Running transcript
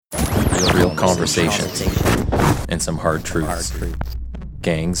real conversations, and some hard truths.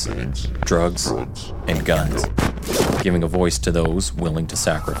 Gangs, drugs, and guns. Giving a voice to those willing to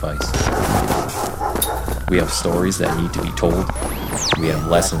sacrifice. We have stories that need to be told. We have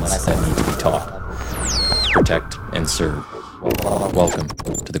lessons that need to be taught. Protect and serve. Welcome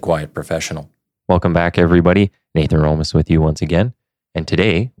to The Quiet Professional. Welcome back, everybody. Nathan Romas with you once again. And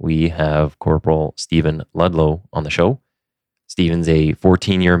today we have Corporal Stephen Ludlow on the show. Stephen's a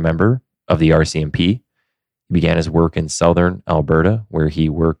 14-year member of the RCMP. He began his work in southern Alberta, where he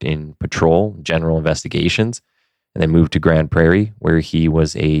worked in patrol, general investigations, and then moved to Grand Prairie, where he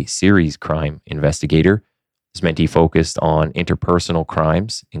was a serious crime investigator. This meant he focused on interpersonal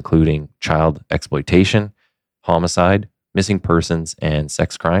crimes, including child exploitation, homicide, missing persons, and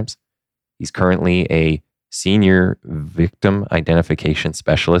sex crimes. He's currently a senior victim identification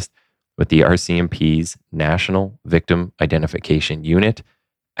specialist with the RCMP's National Victim Identification Unit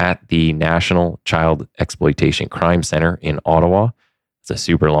at the National Child Exploitation Crime Center in Ottawa. It's a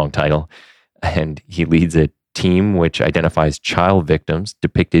super long title. And he leads a team which identifies child victims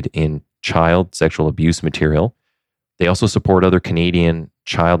depicted in child sexual abuse material. They also support other Canadian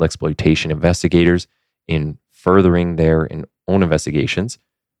child exploitation investigators in furthering their own investigations.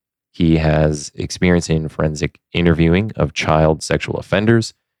 He has experience in forensic interviewing of child sexual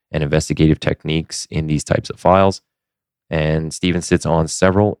offenders and investigative techniques in these types of files. And Stephen sits on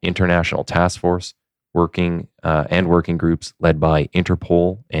several international task force working groups led by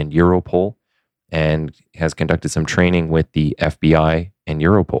Interpol and Europol, and has conducted some training with the FBI and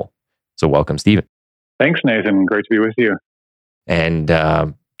Europol. So welcome, Stephen. Thanks, Nathan. Great to be with you. And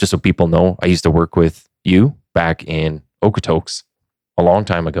just so people know, I used to work with you back in Okotoks a long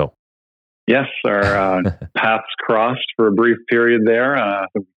time ago. Yes, our paths crossed for a brief period there.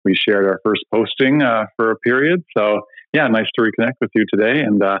 We shared our first posting for a period. So, yeah, nice to reconnect with you today.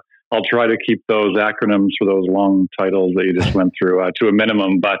 And I'll try to keep those acronyms for those long titles that you just went through to a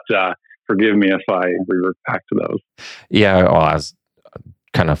minimum. But forgive me if I revert back to those. Yeah, well, I was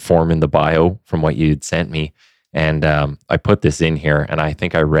kind of forming the bio from what you'd sent me. And I put this in here, and I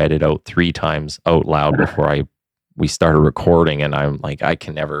think I read it out 3 times out loud before we started recording, and I'm like, I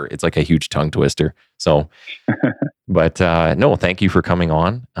can never, it's like a huge tongue twister. So, but no, thank you for coming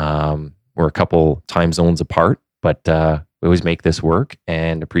on. We're a couple time zones apart, but we always make this work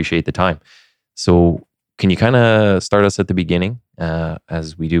and appreciate the time. So can you kind of start us at the beginning,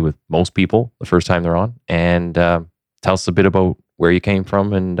 as we do with most people the first time they're on, and tell us a bit about where you came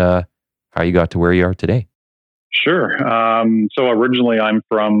from and how you got to where you are today? Sure. So originally I'm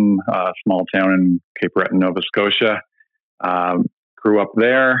from a small town in Cape Breton, Nova Scotia. Grew up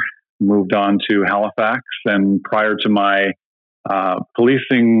there, moved on to Halifax, and prior to my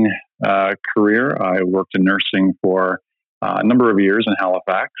policing career, I worked in nursing for a number of years in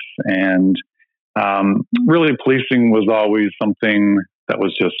Halifax. And really policing was always something that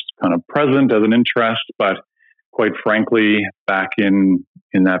was just kind of present as an interest, but quite frankly, back in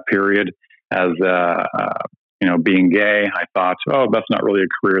that period, as being gay, I thought, that's not really a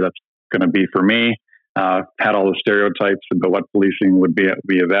career that's going to be for me. Had all the stereotypes about what policing would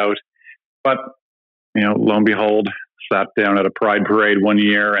be about. But, lo and behold, sat down at a pride parade one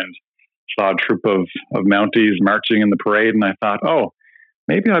year and saw a troop of Mounties marching in the parade. And I thought,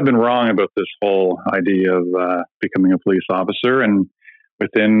 maybe I've been wrong about this whole idea of becoming a police officer. And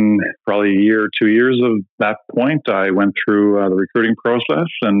within probably a year or 2 years of that point, I went through the recruiting process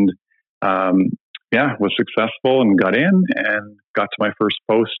and was successful and got in and got to my first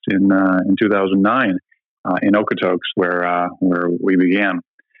post in 2009 in Okotoks, where we began.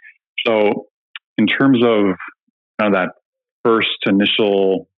 So, in terms of that first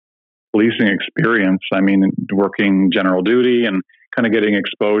initial policing experience, I mean, working general duty and kind of getting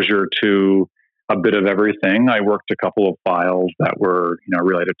exposure to a bit of everything. I worked a couple of files that were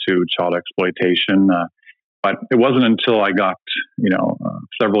related to child exploitation. But it wasn't until I got,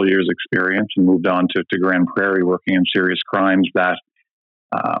 several years experience and moved on to Grand Prairie working in serious crimes that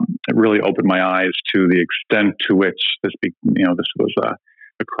it really opened my eyes to the extent to which this was a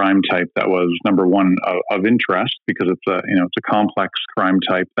crime type that was, number one, of interest, because it's a complex crime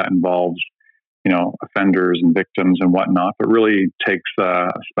type that involves, offenders and victims and whatnot, but really takes a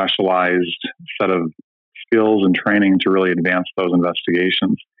specialized set of skills and training to really advance those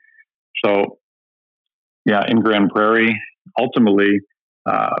investigations. So, in Grand Prairie, ultimately,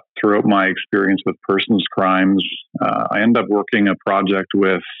 throughout my experience with persons crimes, I ended up working a project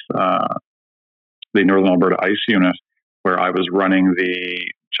with the Northern Alberta ICE unit, where I was running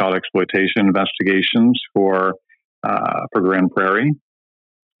the child exploitation investigations for Grand Prairie.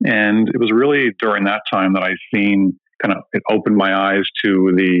 And it was really during that time that I seen it opened my eyes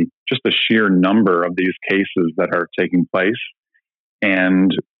to the sheer number of these cases that are taking place,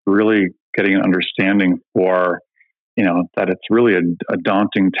 and really getting an understanding for, that it's really a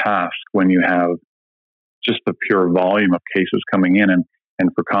daunting task when you have just the pure volume of cases coming in. And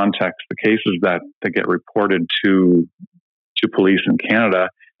for context, the cases that get reported to police in Canada,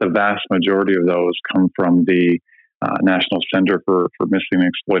 the vast majority of those come from the National Center for Missing and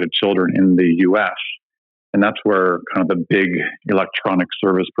Exploited Children in the U.S. And that's where kind of the big electronic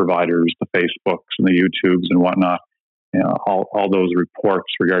service providers, the Facebooks and the YouTubes and whatnot, all those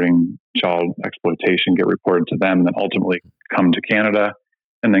reports regarding child exploitation get reported to them, then ultimately come to Canada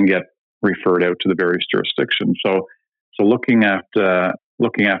and then get referred out to the various jurisdictions. So looking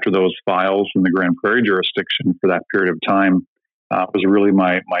after those files in the Grand Prairie jurisdiction for that period of time was really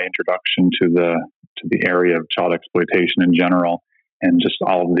my introduction to the area of child exploitation in general, and just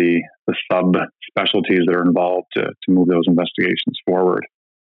all of the sub specialties that are involved to move those investigations forward.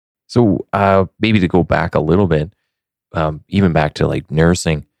 So maybe to go back a little bit, even back to like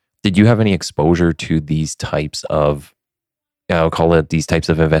nursing, did you have any exposure to these types of, I'll call it these types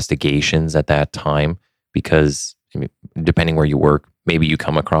of investigations at that time? Because depending where you work, maybe you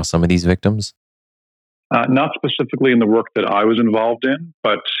come across some of these victims? Not specifically in the work that I was involved in,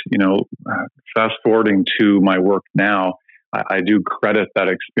 but, fast forwarding to my work now, I do credit that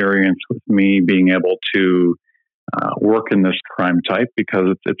experience with me being able to work in this crime type,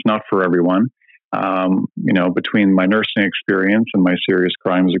 because it's not for everyone. Between my nursing experience and my serious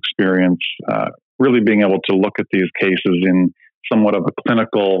crimes experience, really being able to look at these cases in somewhat of a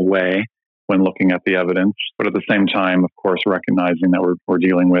clinical way when looking at the evidence, but at the same time, of course, recognizing that we're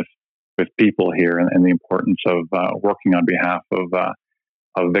dealing with people here, and the importance of working on behalf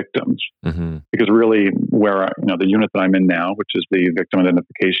of victims. Mm-hmm. Because really, where the unit that I'm in now, which is the victim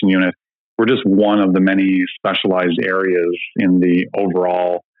identification unit, we're just one of the many specialized areas in the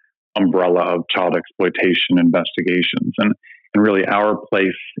overall umbrella of child exploitation investigations. And really, our place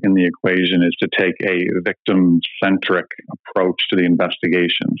in the equation is to take a victim-centric approach to the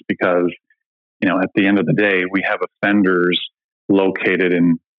investigations, because, at the end of the day, we have offenders located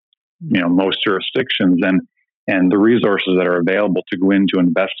in, most jurisdictions, and the resources that are available to go into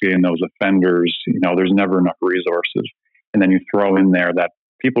investigating those offenders, there's never enough resources. And then you throw in there that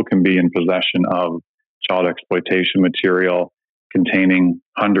people can be in possession of child exploitation material containing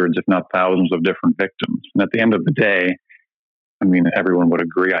hundreds, if not thousands, of different victims. And at the end of the day, everyone would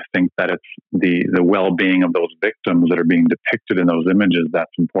agree, I think, that it's the well-being of those victims that are being depicted in those images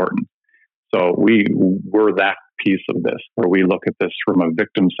that's important. So we're that piece of this, where we look at this from a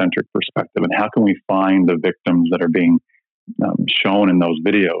victim-centric perspective, and how can we find the victims that are being shown in those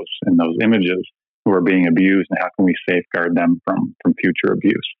videos and those images who are being abused, and how can we safeguard them from future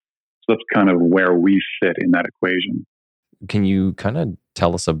abuse? So that's kind of where we sit in that equation. Can you kind of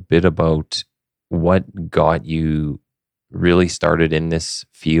tell us a bit about what got you really started in this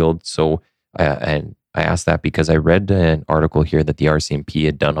field? So, and I asked that because I read an article here that the RCMP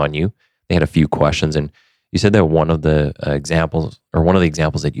had done on you. They had a few questions, and you said that one of the examples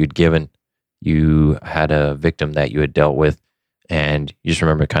that you'd given, you had a victim that you had dealt with, and you just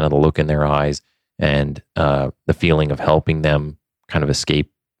remember kind of the look in their eyes and the feeling of helping them kind of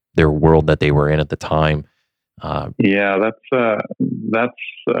escape their world that they were in at the time. Yeah, that's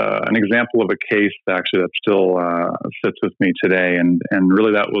an example of a case actually that still sits with me today, and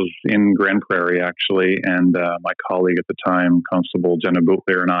really that was in Grand Prairie actually, and my colleague at the time, Constable Jenna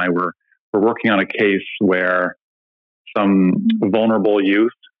Bootler, and I were working on a case where some vulnerable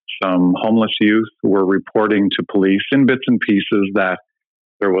youth, some homeless youth, were reporting to police in bits and pieces that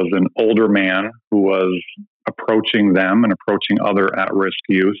there was an older man who was approaching them and approaching other at-risk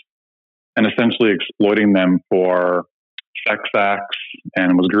youth, and essentially exploiting them for sex acts,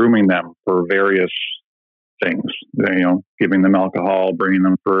 and was grooming them for various things, giving them alcohol, bringing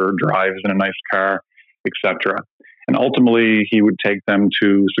them for drives in a nice car, etc. And ultimately, he would take them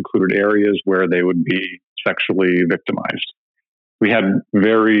to secluded areas where they would be sexually victimized. We had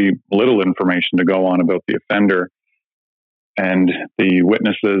very little information to go on about the offender, and the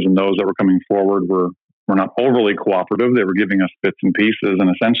witnesses and those that were coming forward were not overly cooperative. They were giving us bits and pieces,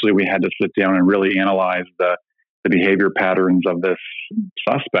 and essentially we had to sit down and really analyze the behavior patterns of this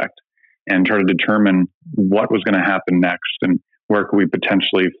suspect and try to determine what was going to happen next and where could we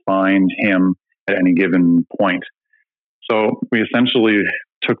potentially find him at any given point. So we essentially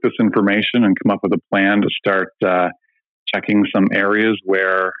took this information and come up with a plan to start checking some areas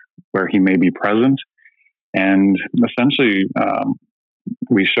where he may be present. And essentially,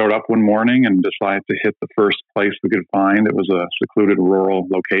 we showed up one morning and decided to hit the first place we could find. It was a secluded rural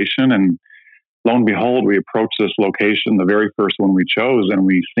location, and lo and behold, we approached this location, the very first one we chose, and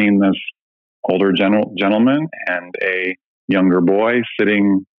we seen this older gentleman and a younger boy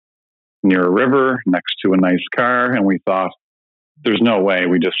sitting near a river next to a nice car. And we thought, there's no way.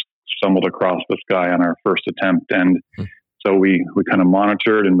 We just stumbled across this guy on our first attempt. And so we kind of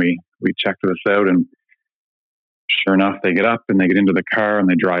monitored and we checked this out. And sure enough, they get up and they get into the car and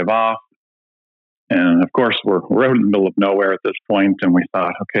they drive off. And of course, we're out in the middle of nowhere at this point, and we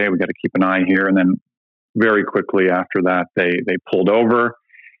thought, okay, we got to keep an eye here. And then very quickly after that, they pulled over,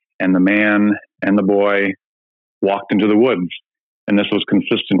 and the man and the boy walked into the woods. And this was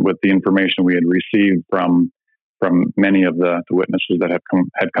consistent with the information we had received from many of the witnesses that had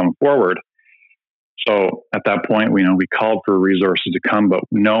come forward. So at that point, we called for resources to come, but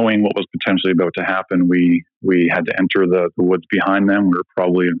knowing what was potentially about to happen, we had to enter the woods behind them. We were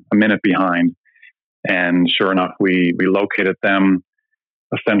probably a minute behind. And sure enough, we located them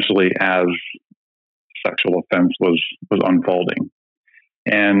essentially as sexual offense was unfolding.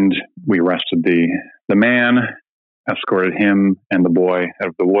 And we arrested the man, escorted him and the boy out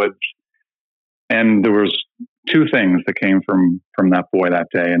of the woods. And there was two things that came from that boy that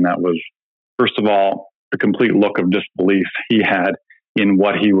day. And that was, first of all, the complete look of disbelief he had in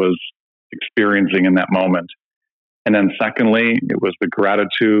what he was experiencing in that moment. And then secondly, it was the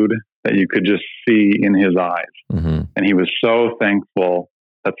gratitude that you could just see in his eyes. Mm-hmm. And he was so thankful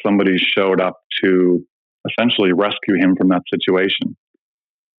that somebody showed up to essentially rescue him from that situation.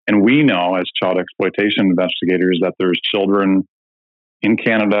 And we know as child exploitation investigators that there's children in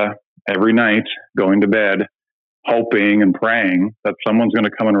Canada every night going to bed, hoping and praying that someone's going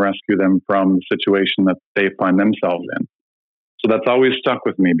to come and rescue them from the situation that they find themselves in. So that's always stuck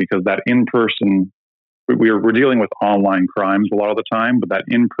with me, because that in-person, we're dealing with online crimes a lot of the time, but that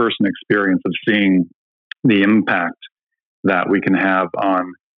in-person experience of seeing the impact that we can have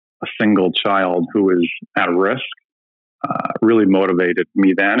on a single child who is at risk really motivated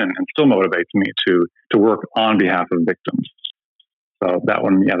me then, and still motivates me to work on behalf of victims. So that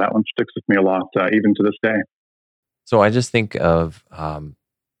one sticks with me a lot, even to this day. So I just think of,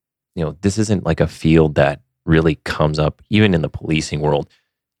 this isn't like a field that really comes up, even in the policing world.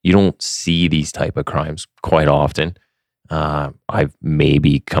 You don't see these type of crimes quite often. I've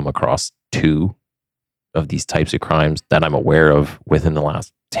maybe come across 2 of these types of crimes that I'm aware of within the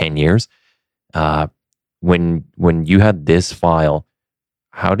last 10 years. When you had this file,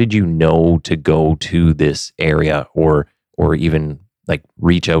 how did you know to go to this area, or even like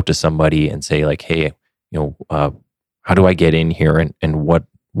reach out to somebody and say like, hey, how do I get in here, and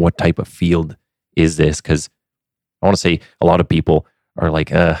what type of field is this? Because I want to say a lot of people are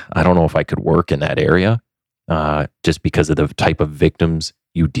like, I don't know if I could work in that area, just because of the type of victims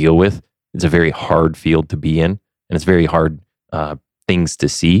you deal with. It's a very hard field to be in, and it's very hard things to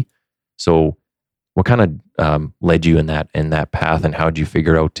see. So what kind of led you in that path, and how did you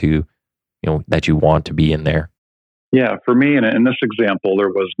figure out that you want to be in there? Yeah, for me, in this example, there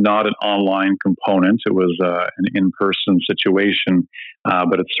was not an online component. It was an in-person situation,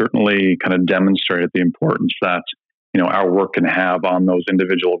 but it certainly kind of demonstrated the importance that our work can have on those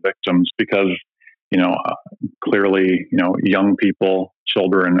individual victims, because clearly young people,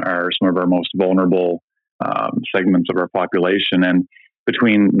 children are some of our most vulnerable segments of our population, and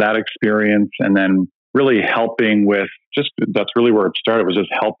between that experience and then really helping with that's really where it started, was just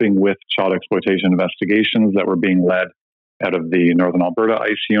helping with child exploitation investigations that were being led out of the Northern Alberta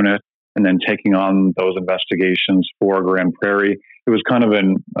ICE unit, and then taking on those investigations for Grand Prairie. It was kind of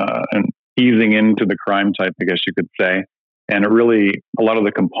an easing into the crime type, I guess you could say. And it really, a lot of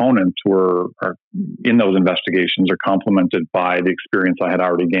the components are in those investigations are complemented by the experience I had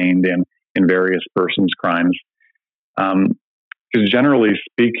already gained in various persons crimes. Because generally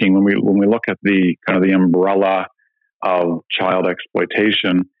speaking, when we look at the kind of the umbrella of child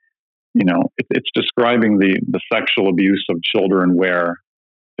exploitation, it's describing the sexual abuse of children, where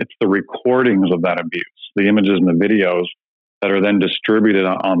it's the recordings of that abuse, the images and the videos that are then distributed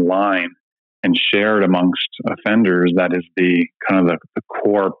online and shared amongst offenders. That is the kind of the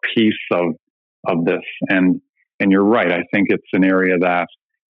core piece of this. And you're right. I think it's an area that,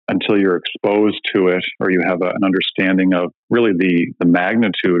 until you're exposed to it, or you have an understanding of really the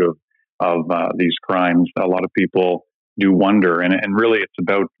magnitude of these crimes, a lot of people do wonder. And really, it's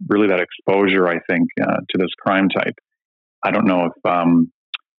about really that exposure, I think, to this crime type. I don't know if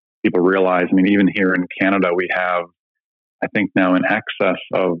people realize, even here in Canada, we have, I think now, in excess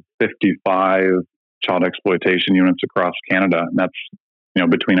of 55 child exploitation units across Canada. And that's,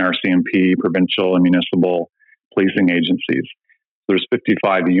 between RCMP, provincial and municipal policing agencies. There's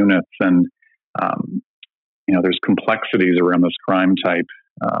 55 units, and there's complexities around this crime type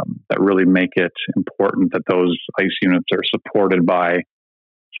that really make it important that those ICE units are supported by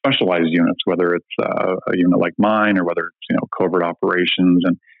specialized units, whether it's a unit like mine or whether it's covert operations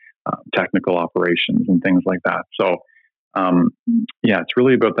and technical operations and things like that. So it's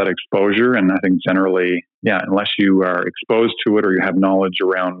really about that exposure. And I think generally, unless you are exposed to it or you have knowledge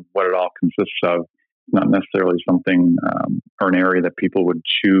around what it all consists of, not necessarily something or an area that people would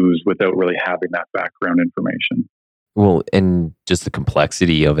choose without really having that background information. Well, and just the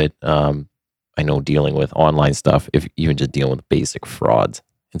complexity of it, I know dealing with online stuff, if even just dealing with basic frauds,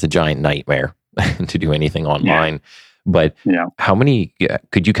 it's a giant nightmare to do anything online. But how many,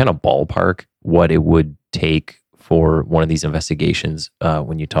 could you kind of ballpark what it would take for one of these investigations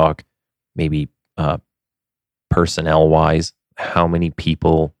when you talk maybe personnel wise, how many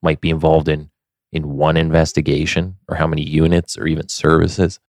people might be involved in one investigation, or how many units or even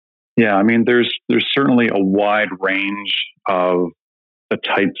services? Yeah, I mean, there's certainly a wide range of the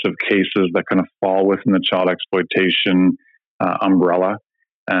types of cases that kind of fall within the child exploitation umbrella.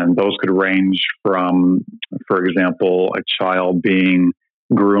 And those could range from, for example, a child being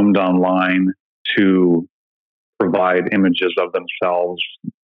groomed online to provide images of themselves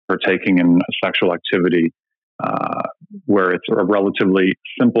partaking in a sexual activity, where it's a relatively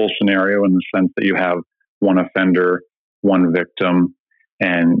simple scenario in the sense that you have one offender, one victim,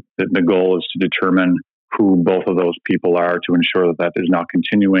 and the goal is to determine who both of those people are to ensure that that is not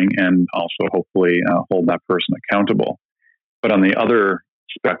continuing, and also hopefully hold that person accountable. But on the other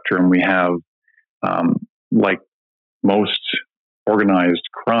spectrum, we have, like most organized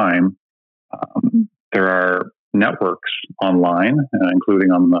crime, there are networks online, including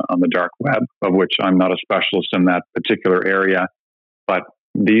on the dark web, of which I'm not a specialist in that particular area. But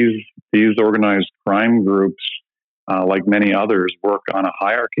these organized crime groups, like many others, work on a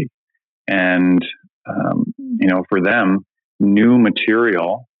hierarchy, and for them, new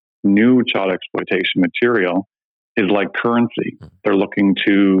material, new child exploitation material, is like currency. They're looking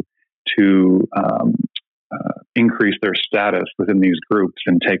to increase their status within these groups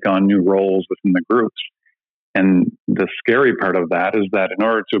and take on new roles within the groups. And the scary part of that is that in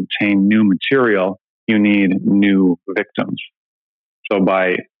order to obtain new material, you need new victims. So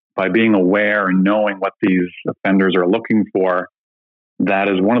by being aware and knowing what these offenders are looking for, that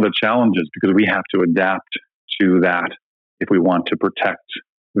is one of the challenges, because we have to adapt to that if we want to protect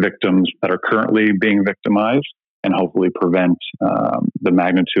victims that are currently being victimized and hopefully prevent the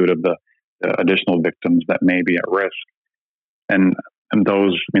magnitude of the additional victims that may be at risk. And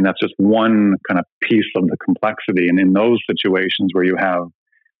those, I mean, that's just one kind of piece of the complexity. And in those situations where you have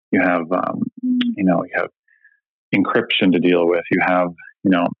encryption to deal with, you have,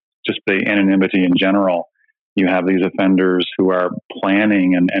 just the anonymity in general, you have these offenders who are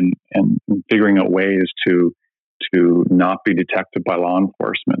planning and figuring out ways to not be detected by law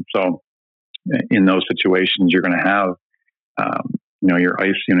enforcement. So in those situations, you're going to have, your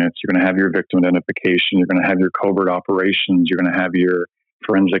ICE units, you're going to have your victim identification, you're going to have your covert operations, you're going to have your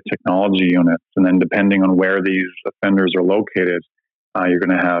forensic technology units. And then depending on where these offenders are located, you're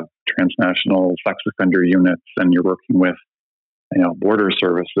going to have transnational sex offender units, and you're working with, border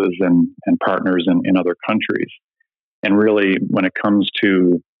services and partners in other countries. And really, when it comes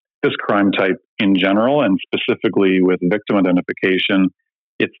to this crime type in general, and specifically with victim identification,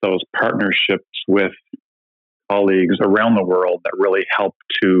 it's those partnerships with colleagues around the world that really help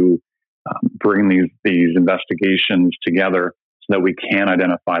to bring these investigations together so that we can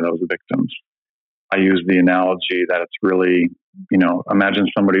identify those victims. I use the analogy that it's really, imagine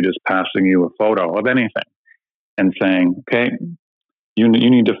somebody just passing you a photo of anything and saying, okay, you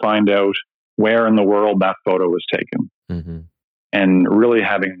need to find out where in the world that photo was taken, and really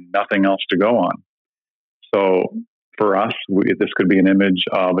having nothing else to go on. So for us, this could be an image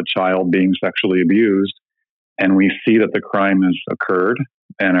of a child being sexually abused, and we see that the crime has occurred,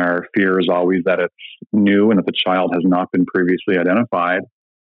 and our fear is always that it's new and that the child has not been previously identified.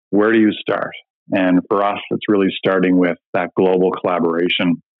 Where do you start? And for us, it's really starting with that global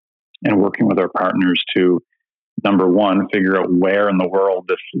collaboration and working with our partners to, number one, figure out where in the world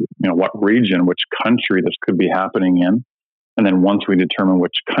this, what region, which country this could be happening in. And then once we determine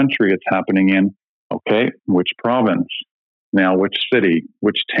which country it's happening in, okay, which province, now which city,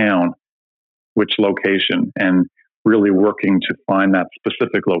 which town, which location, and really working to find that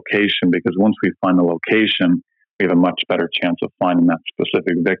specific location, because once we find the location, we have a much better chance of finding that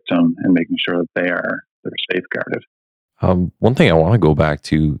specific victim and making sure that they're safeguarded. One thing I want to go back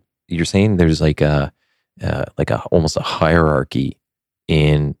to, you're saying there's like a almost a hierarchy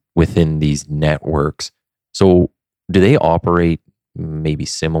within these networks. So do they operate maybe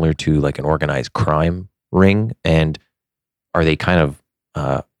similar to like an organized crime ring? And are they kind of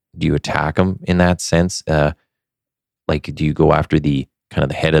attack them in that sense? Like, do you go after the kind of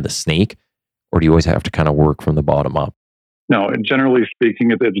the head of the snake, or do you always have to kind of work from the bottom up? No, generally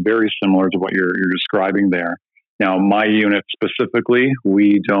speaking, it's very similar to what you're describing there. Now, my unit specifically,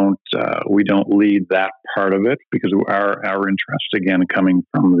 we don't lead that part of it, because our interest, again, coming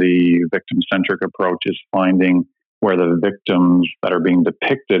from the victim-centric approach, is finding where the victims that are being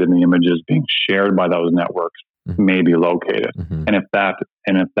depicted in the images being shared by those networks may be located, and if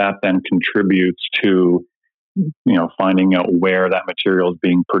that then contributes to finding out where that material is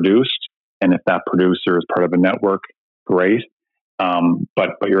being produced, and if that producer is part of a network, great.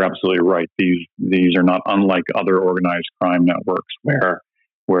 But you're absolutely right. These are not unlike other organized crime networks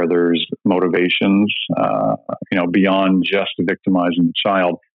where there's motivations, beyond just victimizing the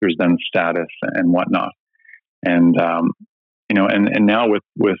child. There's then status and whatnot, and now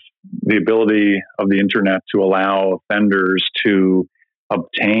with the ability of the internet to allow offenders to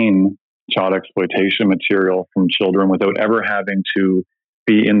obtain child exploitation material from children without ever having to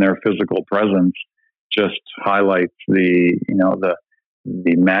be in their physical presence, just highlights the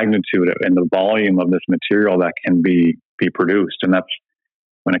magnitude and the volume of this material that can be produced. And that's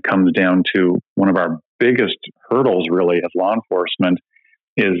when it comes down to one of our biggest hurdles, really, as law enforcement,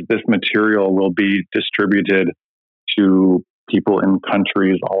 is this material will be distributed to people in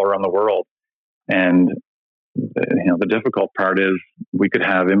countries all around the world. And the difficult part is we could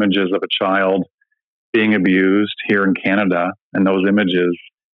have images of a child being abused here in Canada, and those images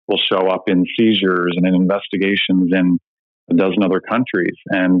will show up in seizures and in investigations in a dozen other countries.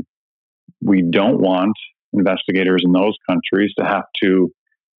 And we don't want investigators in those countries to have to,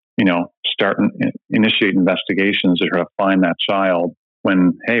 start and initiate investigations to try to find that child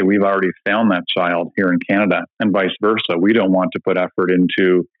when, hey, we've already found that child here in Canada, and vice versa. We don't want to put effort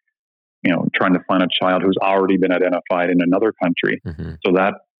into, trying to find a child who's already been identified in another country. So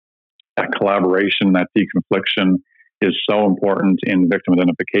that collaboration, that deconfliction, is so important in victim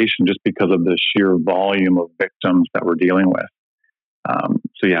identification, just because of the sheer volume of victims that we're dealing with.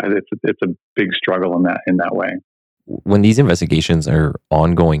 It's a big struggle in that way. When these investigations are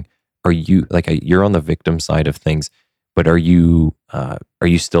ongoing, are you you're on the victim side of things, but are you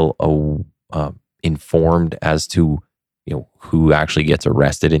still informed as to who actually gets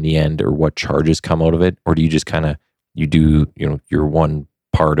arrested in the end, or what charges come out of it, or do you just kind of you're one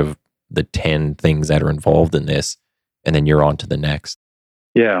part of the 10 things that are involved in this, and then you're on to the next?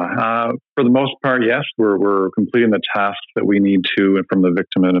 Yeah, for the most part, yes, we're completing the tasks that we need to, and from the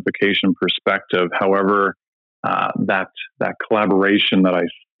victim identification perspective. However, that collaboration that I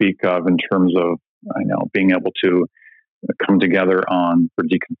speak of, in terms of being able to come together for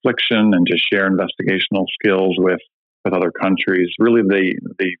deconfliction and to share investigational skills with other countries, really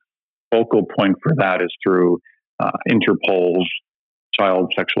the focal point for that is through Interpol's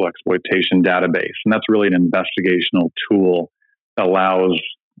child sexual exploitation database. And that's really an investigational tool that allows,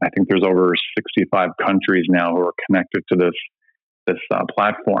 I think there's over 65 countries now who are connected to this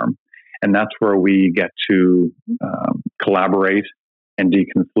platform. And that's where we get to collaborate and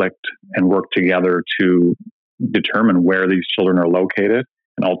deconflict and work together to determine where these children are located,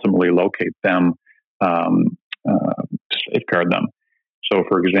 and ultimately locate them, to safeguard them. So,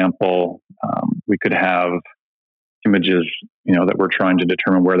 for example, we could have images, that we're trying to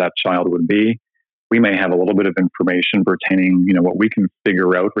determine where that child would be. We may have a little bit of information pertaining, what we can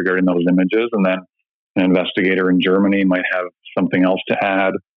figure out regarding those images, and then an investigator in Germany might have something else to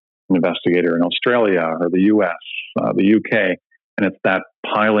add, an investigator in Australia or the US, the UK, and it's that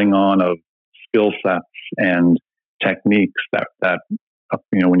piling on of skill sets and techniques that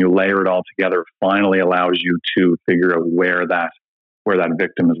when you layer it all together, finally allows you to figure out where that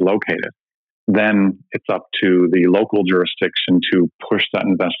victim is located. Then it's up to the local jurisdiction to push that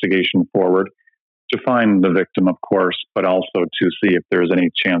investigation forward, to find the victim, of course, but also to see if there's any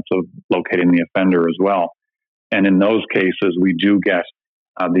chance of locating the offender as well. And in those cases, we do get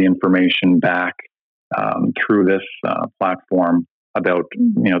the information back through this platform about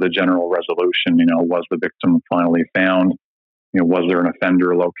the general resolution. Was the victim finally found? Was there an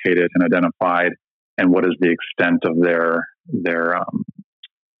offender located and identified? And what is the extent of their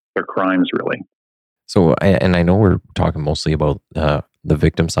crimes, really? So, and I know we're talking mostly about the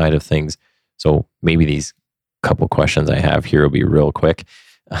victim side of things. So maybe these couple questions I have here will be real quick,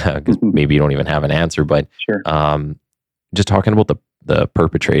 because maybe you don't even have an answer. But sure. Just talking about the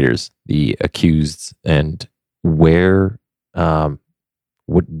perpetrators, the accused, and where,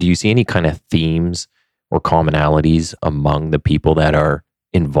 what do you see any kind of themes or commonalities among the people that are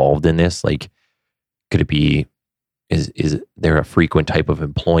involved in this? Like, could it be, is there a frequent type of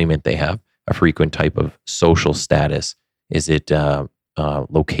employment they have, a frequent type of social status? Is it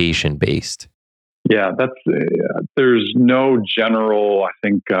location based? Yeah, there's no general, I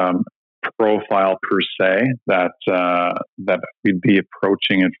think, profile per se that we'd be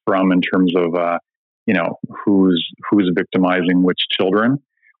approaching it from in terms of who's victimizing which children.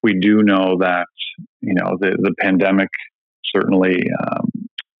 We do know that the pandemic certainly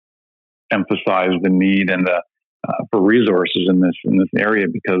emphasized the need and for resources in this area,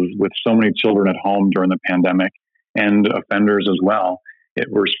 because with so many children at home during the pandemic and offenders as well,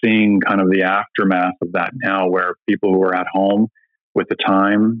 we're seeing kind of the aftermath of that now, where people who are at home with the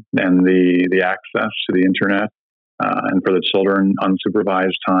time and the access to the internet, and for the children,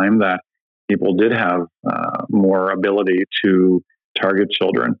 unsupervised time, that people did have more ability to target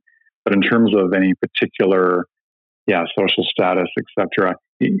children. But in terms of any particular, social status, etc.,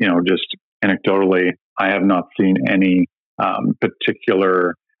 just anecdotally, I have not seen any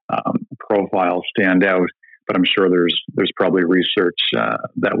particular profile stand out. But I'm sure there's probably research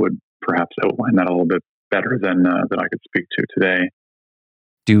that would perhaps outline that a little bit better than I could speak to today.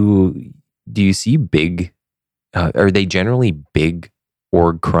 Do you see big? Are they generally big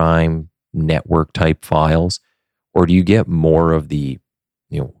org crime network type files, or do you get more of the,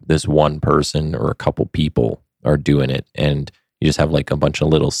 this one person or a couple people are doing it, and you just have like a bunch of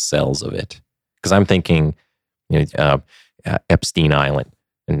little cells of it? Because I'm thinking, Epstein Island,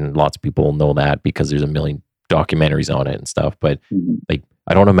 and lots of people know that because there's a million documentaries on it and stuff. But like,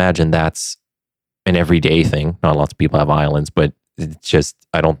 I don't imagine that's an everyday thing. Not lots of people have islands, but it's just,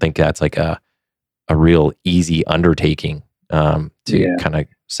 I don't think that's like a real easy undertaking to kind of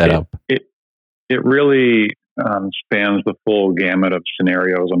set up. It really spans the full gamut of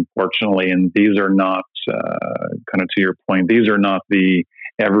scenarios, unfortunately. And these are not, kind of to your point, these are not the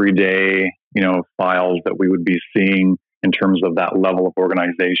everyday, files that we would be seeing in terms of that level of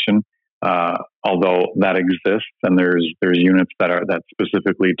organization. Although that exists, and there's units that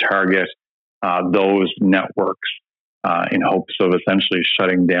specifically target those networks in hopes of essentially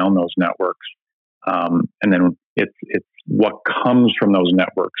shutting down those networks. And then it's what comes from those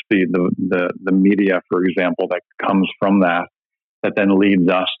networks, the media, for example, that comes from that then leads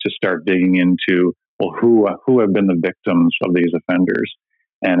us to start digging into, well, who have been the victims of these offenders,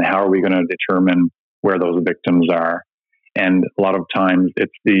 and how are we going to determine where those victims are? And a lot of times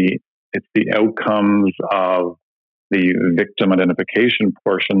it's the outcomes of the victim identification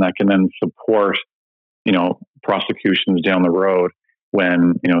portion that can then support, prosecutions down the road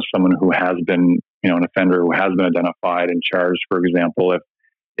when, someone who has been, an offender who has been identified and charged, for example, if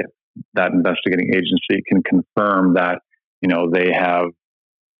that investigating agency can confirm that, they have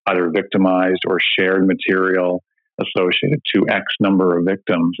either victimized or shared material associated to X number of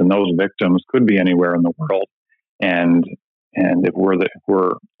victims, and those victims could be anywhere in the world. And if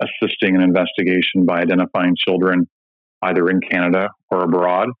we're assisting an investigation by identifying children either in Canada or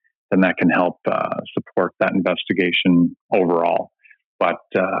abroad, then that can help support that investigation overall. But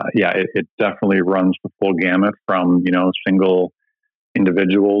it definitely runs the full gamut from single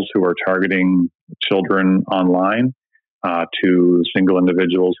individuals who are targeting children online to single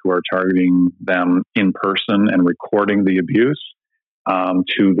individuals who are targeting them in person and recording the abuse,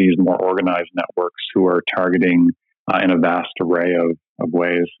 to these more organized networks who are targeting in a vast array of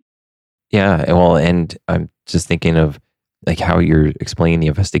ways. Yeah, well, and I'm just thinking of like how you're explaining the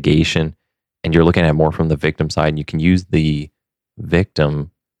investigation, and you're looking at more from the victim side, and you can use the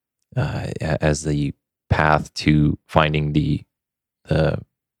victim as the path to finding the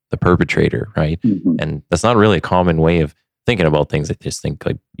perpetrator, right? Mm-hmm. And that's not really a common way of thinking about things. I just think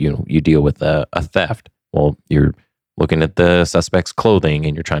like, you deal with a theft. Well, you're looking at the suspect's clothing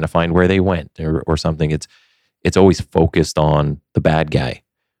and you're trying to find where they went or something. It's always focused on the bad guy,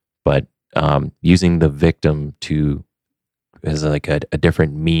 but using the victim as like a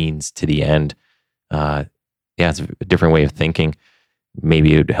different means to the end. It's a different way of thinking.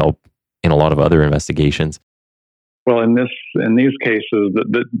 Maybe it would help in a lot of other investigations. Well, in these cases,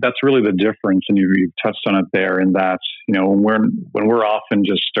 that's really the difference, and you've touched on it there. In that, when we're often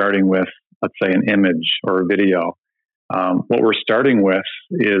just starting with, let's say, an image or a video, what we're starting with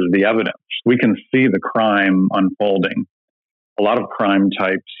is the evidence. We can see the crime unfolding. A lot of crime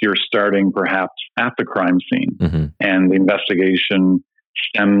types, you're starting perhaps at the crime scene, mm-hmm. and the investigation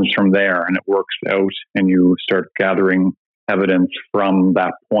stems from there, and it works out, and you start gathering evidence from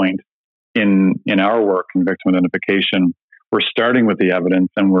that point. In our work in victim identification, we're starting with the evidence,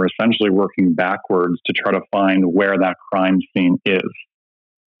 and we're essentially working backwards to try to find where that crime scene is.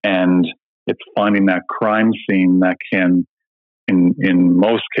 And it's finding that crime scene that can, in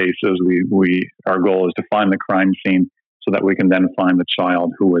most cases, our goal is to find the crime scene so that we can then find the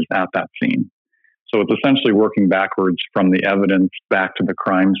child who was at that scene. So it's essentially working backwards from the evidence back to the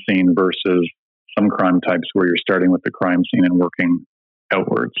crime scene versus some crime types where you're starting with the crime scene and working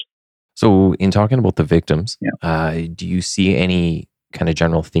outwards. So in talking about the victims, Yeah. do you see any kind of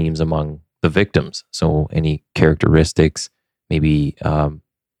general themes among the victims? So any characteristics, maybe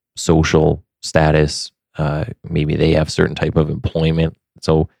social status, maybe they have certain type of employment.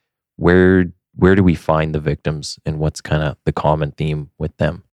 So where do we find the victims, and what's kind of the common theme with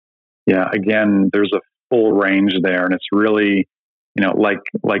them? Yeah, again, there's a full range there, and it's really,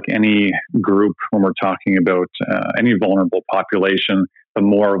 like any group when we're talking about any vulnerable population, the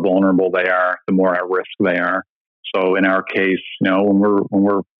more vulnerable they are, the more at risk they are. So in our case, when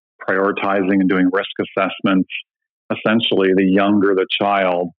we're prioritizing and doing risk assessments, essentially the younger the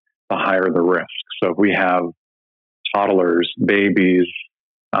child, the higher the risk. So if we have toddlers, babies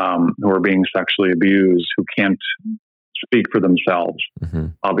who are being sexually abused, who can't speak for themselves,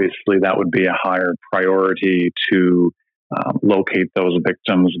 obviously that would be a higher priority to locate those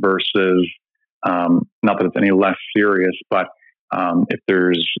victims versus, not that it's any less serious, but if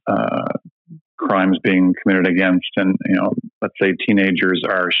there's crimes being committed against, and let's say teenagers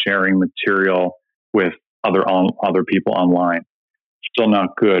are sharing material with other people online, still not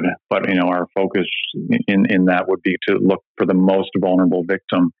good. But our focus in that would be to look for the most vulnerable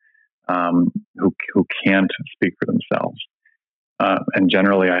victim who can't speak for themselves. And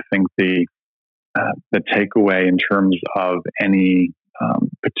generally, I think the takeaway in terms of any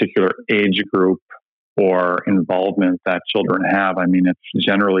particular age group or involvement that children have, I mean, it's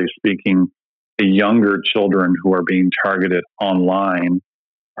generally speaking, the younger children who are being targeted online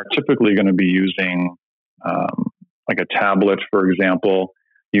are typically going to be using like a tablet, for example,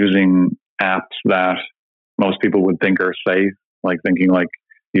 using apps that most people would think are safe, like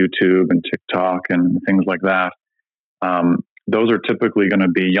YouTube and TikTok and things like that. Those are typically going to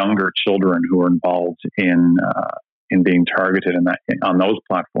be younger children who are involved in being targeted on those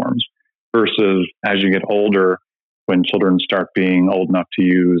platforms. Versus as you get older, when children start being old enough to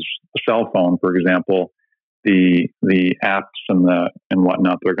use a cell phone, for example, the apps and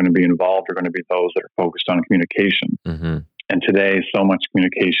whatnot that are going to be involved are going to be those that are focused on communication. And today, so much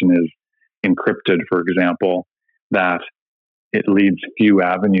communication is encrypted, for example, that it leaves few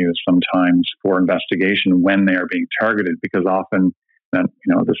avenues sometimes for investigation when they are being targeted, because often,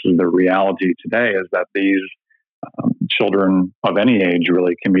 this is the reality today, is that these children of any age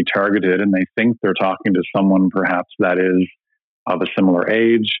really can be targeted, and they think they're talking to someone perhaps that is of a similar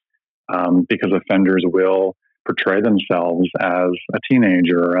age, because offenders will portray themselves as a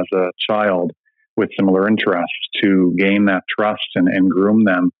teenager or as a child with similar interests to gain that trust and groom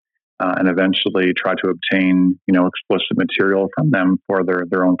them, and eventually try to obtain, explicit material from them for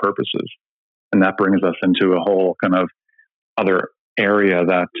their own purposes. And that brings us into a whole kind of other area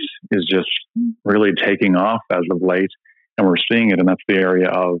that is just really taking off as of late, and we're seeing it, and that's the area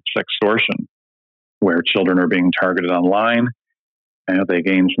of sextortion, where children are being targeted online. They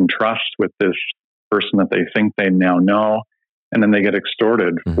gain some trust with this person that they think they now know, and then they get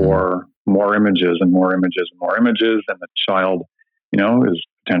extorted for more images and more images and more images, and the child, is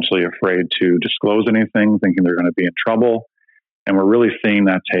potentially afraid to disclose anything, thinking they're going to be in trouble. And we're really seeing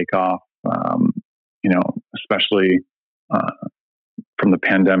that take off, especially from the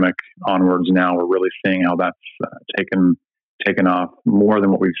pandemic onwards. Now we're really seeing how that's taken off more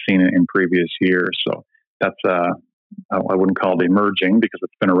than what we've seen in previous years. So that's I wouldn't call it emerging because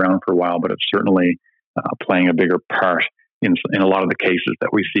it's been around for a while, but it's certainly playing a bigger part in a lot of the cases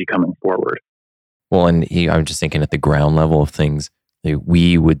that we see coming forward. Well, and I'm just thinking at the ground level of things,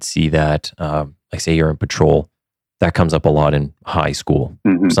 we would see that, like say you're in patrol, that comes up a lot in high school.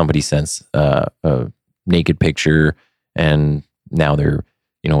 Somebody sends a naked picture, and now they're,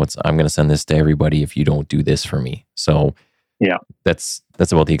 I'm going to send this to everybody if you don't do this for me. So yeah, that's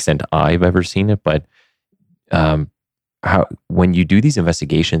about the extent I've ever seen it. But when you do these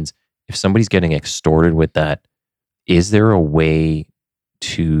investigations, if somebody's getting extorted with that, is there a way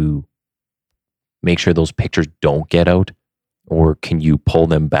to make sure those pictures don't get out, or can you pull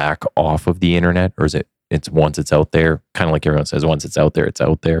them back off of the internet, or is it's once it's out there, kind of like everyone says, once it's out there, it's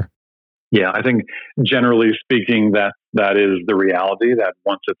out there? Yeah, I think generally speaking, that is the reality, that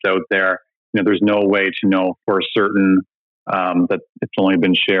once it's out there, there's no way to know for certain that it's only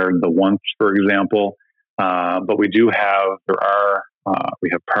been shared the once, for example. But we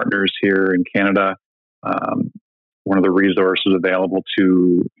have partners here in Canada. One of the resources available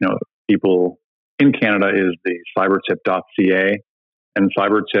to people in Canada is the cybertip.ca, and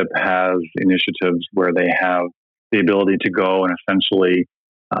Cybertip has initiatives where they have the ability to go and essentially,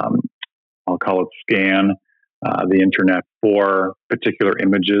 I'll call it scan the internet for particular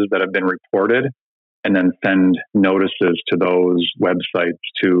images that have been reported, and then send notices to those websites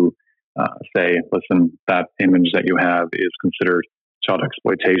to say, listen, that image that you have is considered child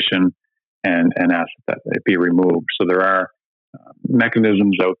exploitation, and ask that it be removed. So there are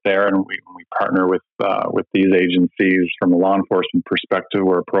mechanisms out there, and we partner with these agencies from a law enforcement perspective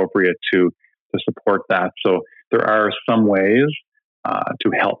where appropriate to support that. So there are some ways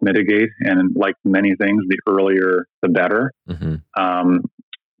to help mitigate, and like many things, the earlier the better. Mm-hmm.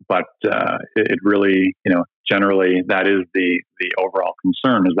 But it really, generally that is the overall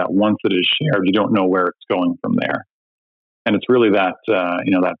concern, is that once it is shared, you don't know where it's going from there. And it's really that,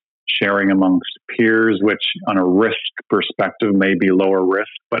 that sharing amongst peers, which on a risk perspective may be lower risk,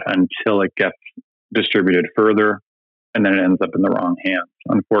 but until it gets distributed further, and then it ends up in the wrong hands.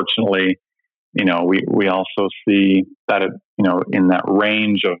 Unfortunately, we also see that in that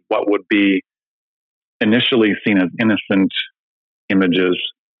range of what would be initially seen as innocent images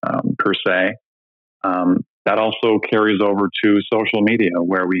per se, that also carries over to social media,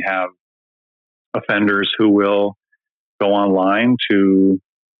 where we have offenders who will go online to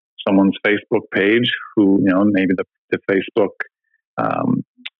someone's Facebook page, who maybe the Facebook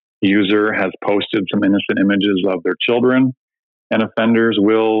user has posted some innocent images of their children, and offenders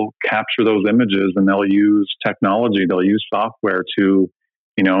will capture those images, and they'll use technology, they'll use software to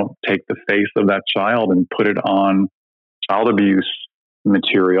take the face of that child and put it on child abuse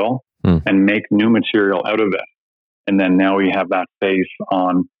material and make new material out of it. And then now we have that face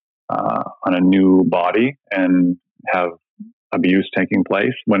on a new body and have abuse taking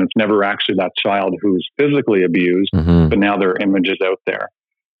place, when it's never actually that child who's physically abused, but now there are images out there.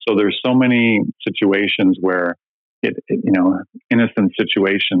 So there's so many situations where innocent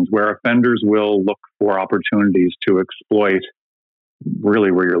situations where offenders will look for opportunities to exploit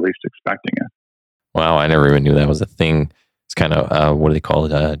really where you're least expecting it. Wow, I never even knew that was a thing. It's kind of, what do they call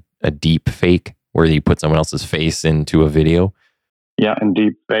it? A deep fake, where you put someone else's face into a video. Yeah, and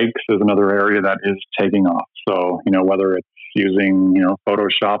deep fakes is another area that is taking off. So, whether it's using,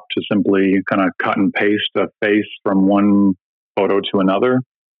 Photoshop to simply kind of cut and paste a face from one photo to another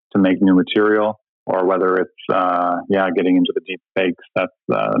to make new material, or whether it's, getting into the deep fakes, that's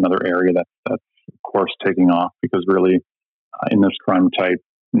another area that's of course taking off, because really in this crime type,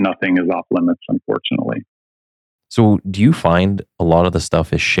 nothing is off limits, unfortunately. So do you find a lot of the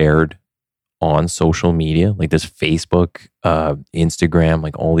stuff is shared on social media, like this Facebook, Instagram,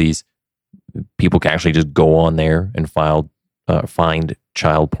 like all these people can actually just go on there and find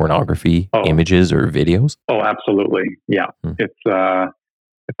child pornography images or videos? Oh, absolutely. Yeah. It's,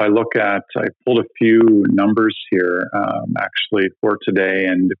 if I pulled a few numbers here, actually for today.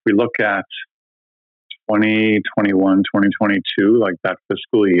 And if we look at 2021, 2022, like that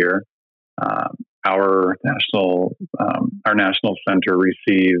fiscal year, our national center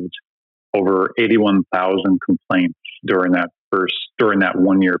received over 81,000 complaints during that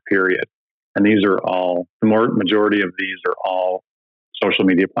 1 year period. And these are all, majority of these are all social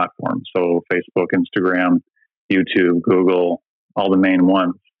media platforms. So Facebook, Instagram, YouTube, Google, all the main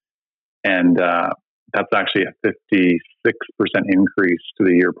ones. And that's actually a 56% increase to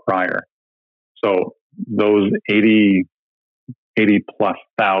the year prior. So those 80 plus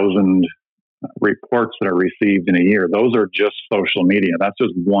thousand reports that are received in a year, those are just social media. That's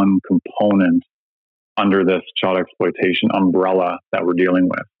just one component under this child exploitation umbrella that we're dealing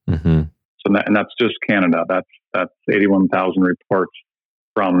with. Mm-hmm. So and that's just Canada. That's 81,000 reports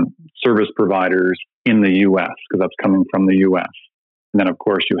from service providers in the U.S., because that's coming from the U.S. And then, of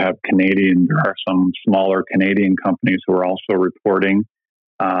course, you have there are some smaller Canadian companies who are also reporting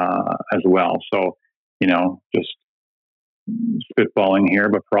as well. So, just spitballing here,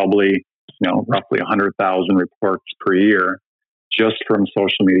 but probably, roughly 100,000 reports per year just from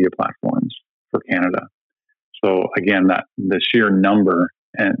social media platforms for Canada. So again, the sheer number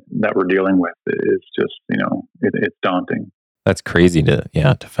that we're dealing with is just, it's daunting. That's crazy to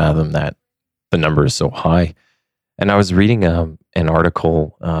fathom that the number is so high. And I was reading an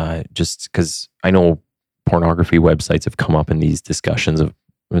article just because I know pornography websites have come up in these discussions of,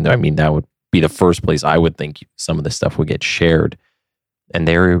 that would be the first place I would think some of this stuff would get shared. And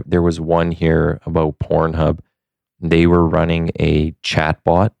there was one here about Pornhub. They were running a chat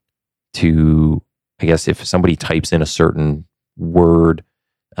bot to, I guess, if somebody types in a certain word,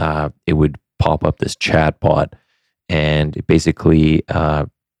 it would pop up this chat bot, and basically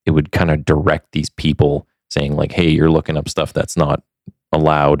it would kind of direct these people saying like, hey, you're looking up stuff that's not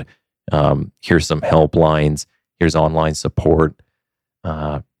allowed. Here's some helplines. Here's online support.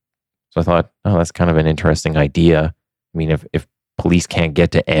 So I thought, that's kind of an interesting idea. I mean, if police can't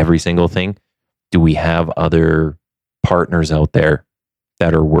get to every single thing, do we have other partners out there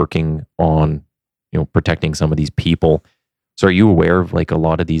that are working on protecting some of these people. So are you aware of like a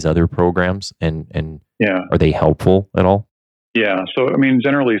lot of these other programs and are they helpful at all? Yeah. So,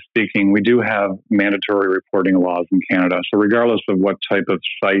 generally speaking, we do have mandatory reporting laws in Canada. So regardless of what type of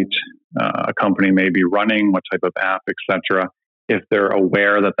site a company may be running, what type of app, etc., if they're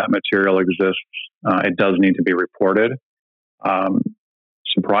aware that material exists, it does need to be reported.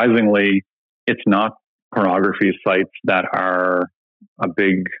 Surprisingly, it's not pornography sites that are a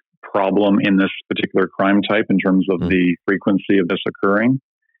big problem in this particular crime type in terms of the frequency of this occurring.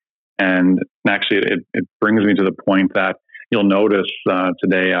 And actually, it brings me to the point that you'll notice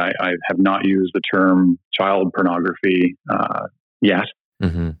today I have not used the term child pornography yet,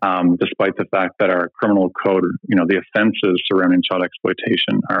 despite the fact that our criminal code, the offenses surrounding child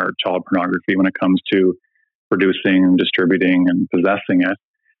exploitation are child pornography when it comes to producing, distributing, and possessing it.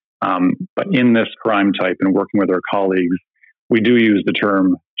 But in this crime type and working with our colleagues, we do use the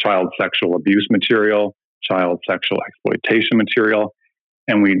term child sexual abuse material, child sexual exploitation material.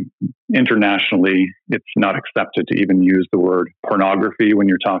 And we internationally, it's not accepted to even use the word pornography when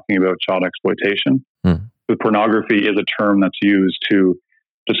you're talking about child exploitation. The pornography is a term that's used to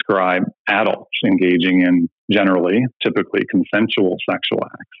describe adults engaging in typically consensual sexual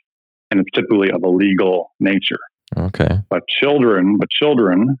acts. And it's typically of a legal nature. Okay. But children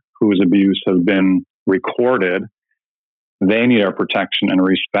whose abuse has been recorded, they need our protection and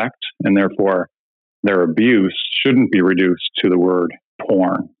respect, and therefore their abuse shouldn't be reduced to the word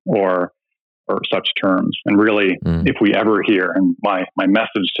porn or such terms. And really, if we ever hear, and my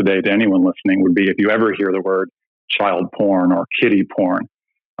message today to anyone listening would be, if you ever hear the word child porn or kiddie porn,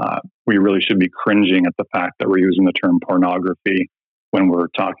 we really should be cringing at the fact that we're using the term pornography when we're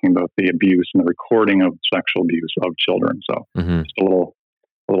talking about the abuse and the recording of sexual abuse of children. So just a little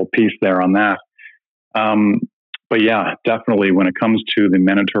piece there on that. But yeah, definitely when it comes to the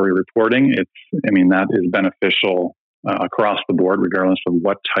mandatory reporting, that is beneficial across the board, regardless of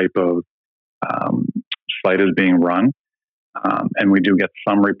what type of site is being run. And we do get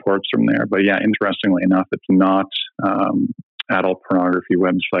some reports from there. But yeah, interestingly enough, it's not adult pornography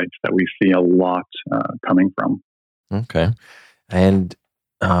websites that we see a lot coming from. Okay. And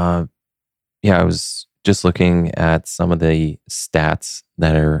I was just looking at some of the stats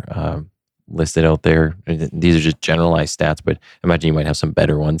that are listed out there. These are just generalized stats, but I imagine you might have some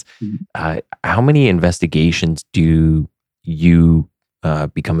better ones. How many investigations do you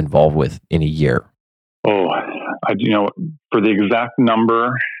become involved with in a year? For the exact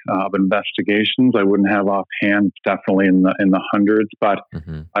number of investigations, I wouldn't have offhand. It's definitely in the hundreds, but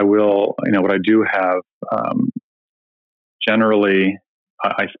I will. What I do have. Generally,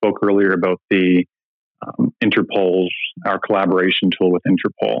 I spoke earlier about the our collaboration tool with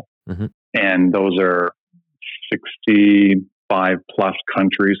Interpol. And those are 65 plus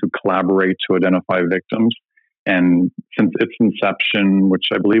countries who collaborate to identify victims. And since its inception, which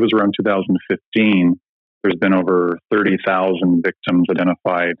I believe was around 2015, there's been over 30,000 victims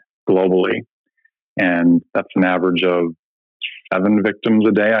identified globally. And that's an average of 7 victims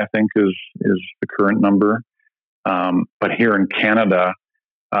a day, I think is the current number. But here in Canada,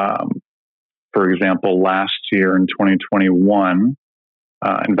 for example, last year in 2021,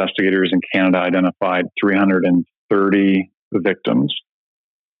 investigators in Canada identified 330 victims.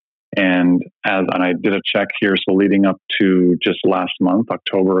 And I did a check here, so leading up to just last month,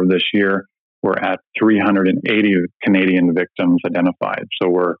 October of this year, we're at 380 Canadian victims identified. So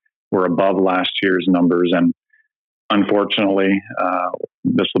we're above last year's numbers, and unfortunately,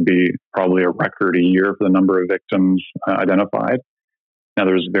 this will be probably a record year for the number of victims identified. Now,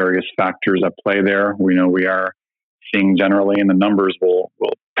 there's various factors at play there. We know we are seeing generally, and the numbers will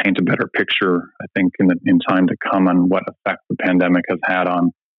paint a better picture, I think, in time to come on what effect the pandemic has had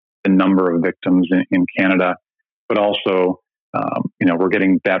on the number of victims in Canada. But also, we're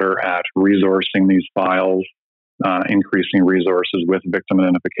getting better at resourcing these files, increasing resources with victim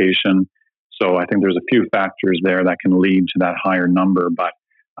identification. So I think there's a few factors there that can lead to that higher number. But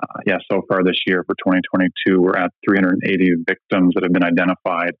so far this year for 2022, we're at 380 victims that have been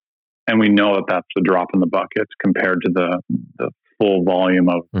identified. And we know that that's a drop in the bucket compared to the full volume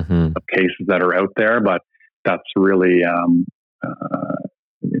of cases that are out there. But that's really,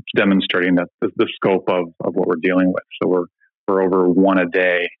 it's demonstrating that the scope of what we're dealing with. So we're over 1 a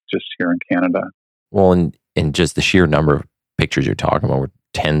day just here in Canada. Well, and just the sheer number of pictures you're talking about, we're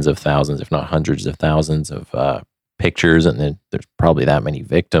tens of thousands, if not hundreds of thousands of pictures, and then there's probably that many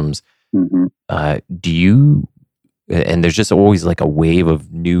victims. Do you, and there's just always like a wave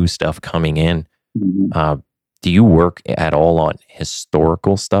of new stuff coming in. Do you work at all on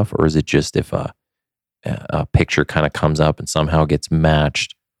historical stuff, or is it just if a picture kind of comes up and somehow gets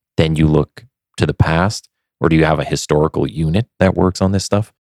matched, then you look to the past, or do you have a historical unit that works on this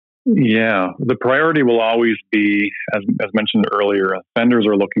stuff? Yeah, the priority will always be, as mentioned earlier, offenders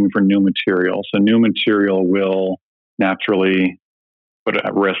are looking for new material. So new material will naturally put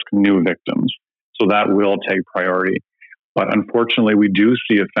at risk new victims. So that will take priority. But unfortunately, we do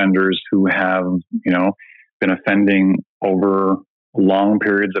see offenders who have, been offending over long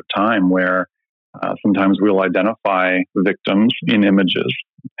periods of time where sometimes we'll identify victims in images.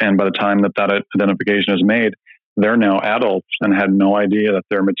 And by the time that identification is made, they're now adults and had no idea that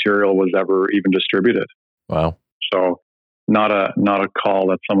their material was ever even distributed. Wow. So not a call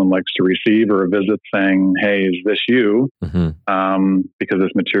that someone likes to receive, or a visit saying, "Hey, is this you?" Because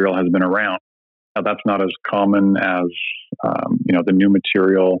this material has been around. Now, that's not as common as the new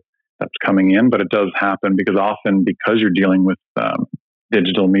material that's coming in, but it does happen because often, because you're dealing with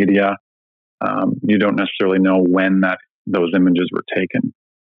digital media, you don't necessarily know when those images were taken.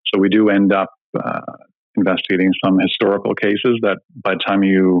 So we do end up investigating some historical cases that by the time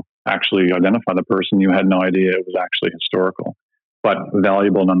you actually identify the person, you had no idea it was actually historical, but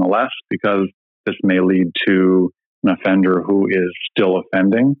valuable nonetheless, because this may lead to an offender who is still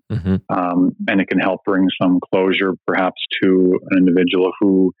offending, and it can help bring some closure perhaps to an individual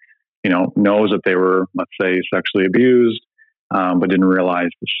who, knows that they were, let's say, sexually abused, but didn't realize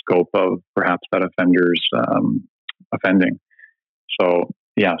the scope of perhaps that offender's offending. So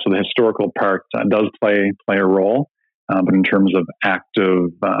the historical part does play a role, but in terms of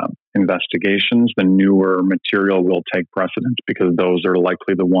active investigations, the newer material will take precedence because those are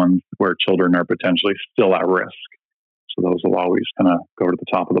likely the ones where children are potentially still at risk. So those will always kind of go to the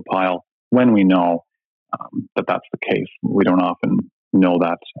top of the pile when we know that that's the case. We don't often know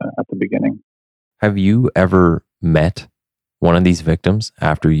that at the beginning. Have you ever met one of these victims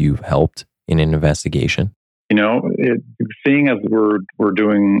after you've helped in an investigation? Seeing as we're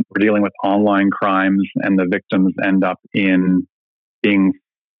dealing with online crimes and the victims end up in being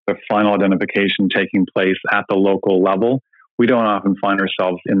the final identification taking place at the local level, we don't often find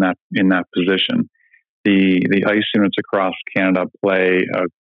ourselves in that position. The ICE units across Canada play a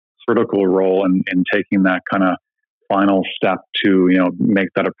critical role in taking that kind of final step to make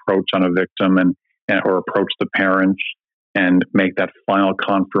that approach on a victim or approach the parents and make that final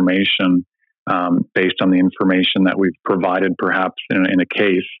confirmation based on the information that we've provided, perhaps in a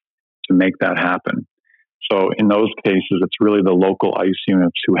case, to make that happen. So in those cases, it's really the local ICE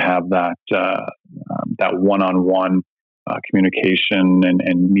units who have that one-on-one communication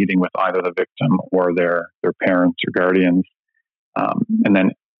and meeting with either the victim or their parents or guardians. And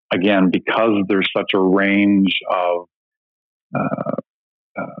then again, because there's such a range of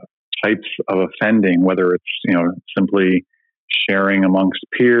types of offending, whether it's simply sharing amongst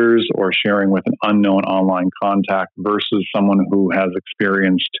peers or sharing with an unknown online contact versus someone who has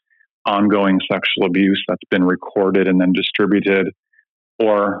experienced ongoing sexual abuse that's been recorded and then distributed,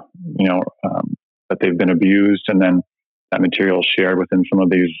 or that they've been abused and then that material is shared within some of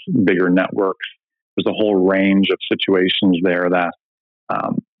these bigger networks. There's a whole range of situations there that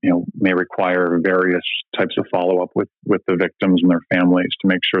may require various types of follow-up with the victims and their families to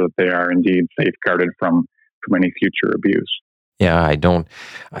make sure that they are indeed safeguarded from any future abuse. Yeah, I don't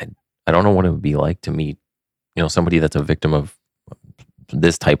know what it would be like to meet, somebody that's a victim of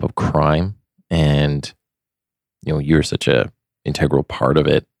this type of crime, and you're such a integral part of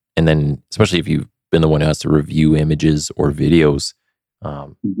it. And then, especially if you've been the one who has to review images or videos, I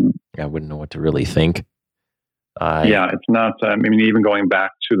wouldn't know what to really think. It's not. Even going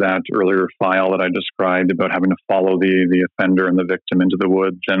back to that earlier file that I described about having to follow the offender and the victim into the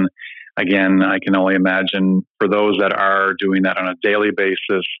woods, and again, I can only imagine for those that are doing that on a daily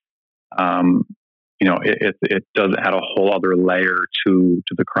basis, it does add a whole other layer to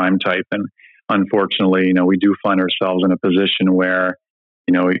the crime type. And unfortunately, we do find ourselves in a position where,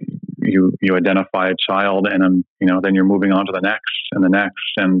 you identify a child and, then you're moving on to the next and the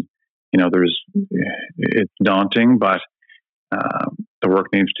next. And, it's daunting, but the work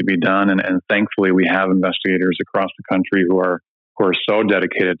needs to be done. And thankfully, we have investigators across the country who are so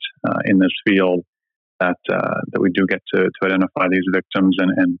dedicated in this field that we do get to identify these victims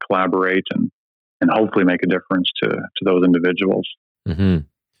and collaborate and hopefully make a difference to those individuals. Mm-hmm.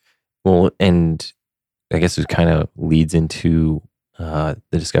 Well, and I guess it kind of leads into the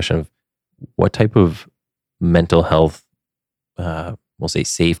discussion of what type of mental health, we'll say,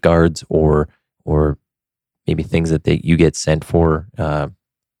 safeguards or maybe things that you get sent for. Do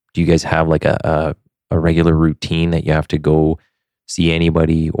you guys have like a regular routine that you have to go see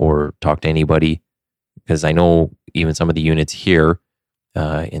anybody or talk to anybody? Because I know even some of the units here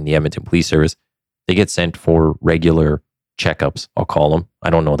in the Edmonton Police Service, they get sent for regular checkups, I'll call them. I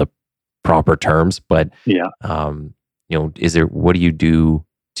don't know the proper terms, but Yeah. what do you do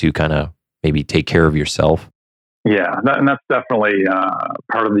to kind of maybe take care of yourself? Yeah, and that's definitely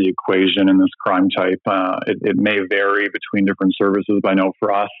part of the equation in this crime type. It may vary between different services, but I know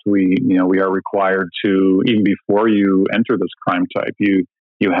for us, we are required to, even before you enter this crime type, you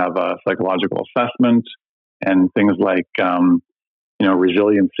have a psychological assessment, and things like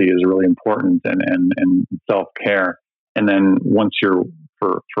resiliency is really important, and self care. And then once you're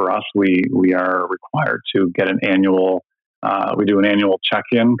for us, we are required to get an annual. We do an annual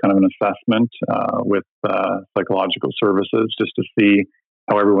check-in, kind of an assessment with psychological services, just to see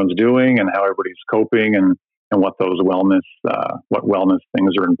how everyone's doing and how everybody's coping, and what those wellness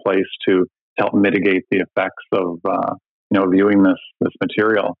things are in place to help mitigate the effects of viewing this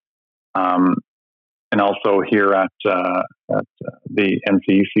material. And also here at the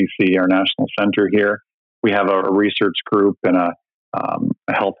NCECC, our national center here, we have a research group and a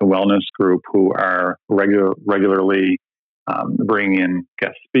health and wellness group who are regularly bringing in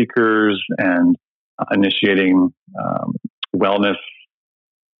guest speakers and initiating wellness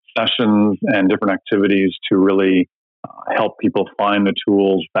sessions and different activities to really help people find the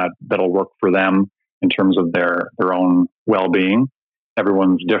tools that'll work for them in terms of their own well-being.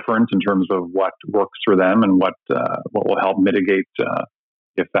 Everyone's different in terms of what works for them and what will help mitigate the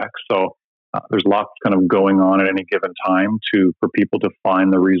effects. So there's lots kind of going on at any given time for people to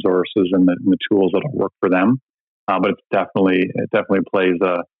find the resources and the tools that'll work for them. But it definitely plays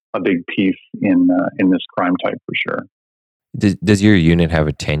a big piece in this crime type for sure. Does your unit have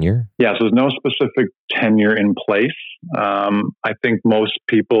a tenure? Yeah, so there's no specific tenure in place. I think most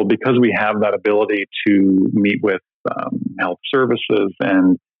people, because we have that ability to meet with health services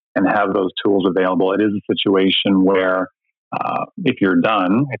and have those tools available, it is a situation where if you're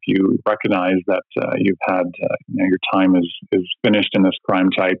done, if you recognize that you've had your time is finished in this crime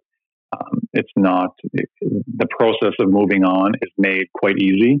type, the process of moving on is made quite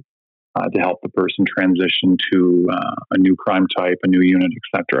easy to help the person transition to a new crime type, a new unit,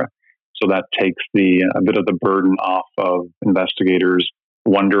 etc. So that takes a bit of the burden off of investigators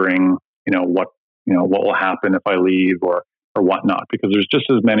wondering, what will happen if I leave or whatnot, because there's just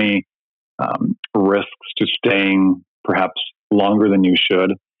as many risks to staying perhaps longer than you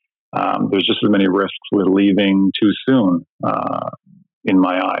should. There's just as many risks with leaving too soon, in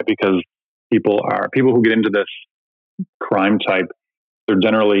my eye, because people who get into this crime type, they're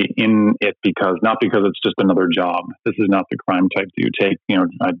generally in it not because it's just another job. This is not the crime type that you take.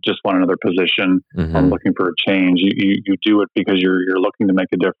 I just want another position. Mm-hmm. I'm looking for a change. You do it because you're looking to make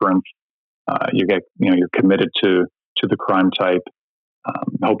a difference. You're committed to the crime type,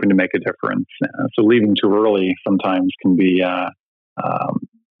 hoping to make a difference. So leaving too early sometimes can be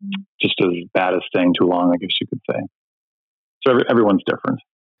just as bad as staying too long, I guess you could say. So everyone's different.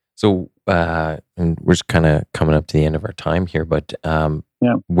 So, and we're just kind of coming up to the end of our time here, but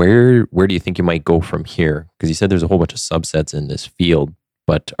where do you think you might go from here? Because you said there's a whole bunch of subsets in this field,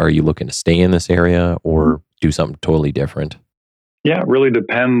 but are you looking to stay in this area or do something totally different? Yeah, it really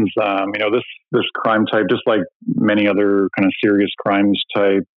depends. This crime type, just like many other kind of serious crimes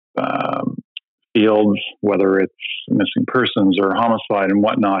type fields, whether it's missing persons or homicide and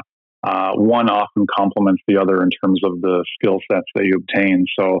whatnot, one often complements the other in terms of the skill sets that you obtain.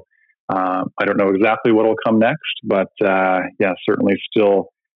 So I don't know exactly what will come next, but certainly still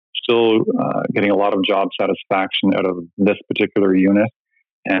getting a lot of job satisfaction out of this particular unit,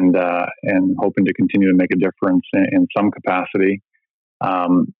 and hoping to continue to make a difference in some capacity.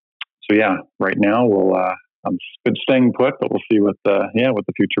 Right now I'm staying put, but we'll see what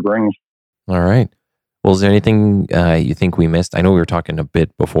the future brings. All right. Well, is there anything you think we missed? I know we were talking a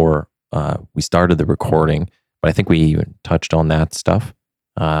bit before we started the recording, but I think we even touched on that stuff.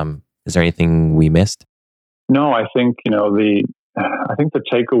 Is there anything we missed? No, I think the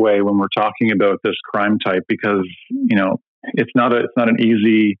takeaway when we're talking about this crime type, because it's not an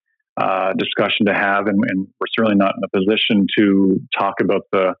easy discussion to have, and we're certainly not in a position to talk about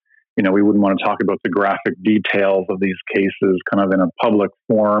we wouldn't want to talk about the graphic details of these cases kind of in a public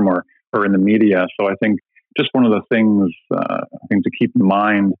forum or in the media. So I think just one of the things I think to keep in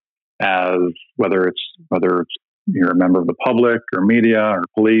mind, as whether it's you're a member of the public or media or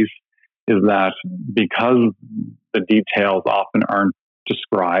police, is that because the details often aren't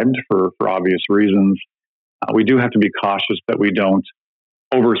described for obvious reasons, we do have to be cautious that we don't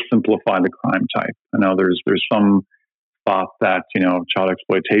oversimplify the crime type. I know there's some thought that child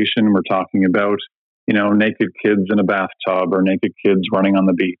exploitation, we're talking about naked kids in a bathtub or naked kids running on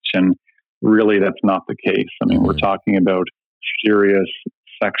the beach, and really that's not the case. I mean, we're talking about serious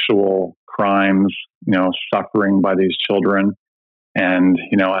sexual crimes, suffering by these children, and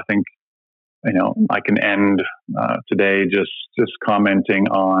I think I can end today just commenting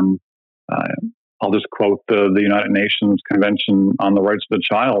on. I'll just quote the United Nations Convention on the Rights of the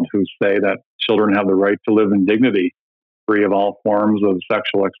Child, who say that children have the right to live in dignity, free of all forms of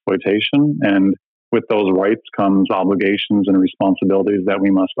sexual exploitation. And with those rights comes obligations and responsibilities that we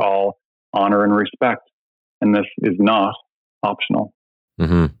must all honor and respect. And this is not optional.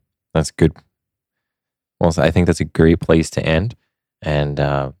 Mm-hmm. That's good. Well, I think that's a great place to end. And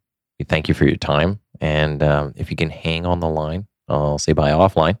we thank you for your time. And if you can hang on the line, I'll say bye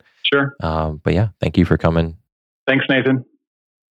offline. Sure. But yeah, thank you for coming. Thanks, Nathan.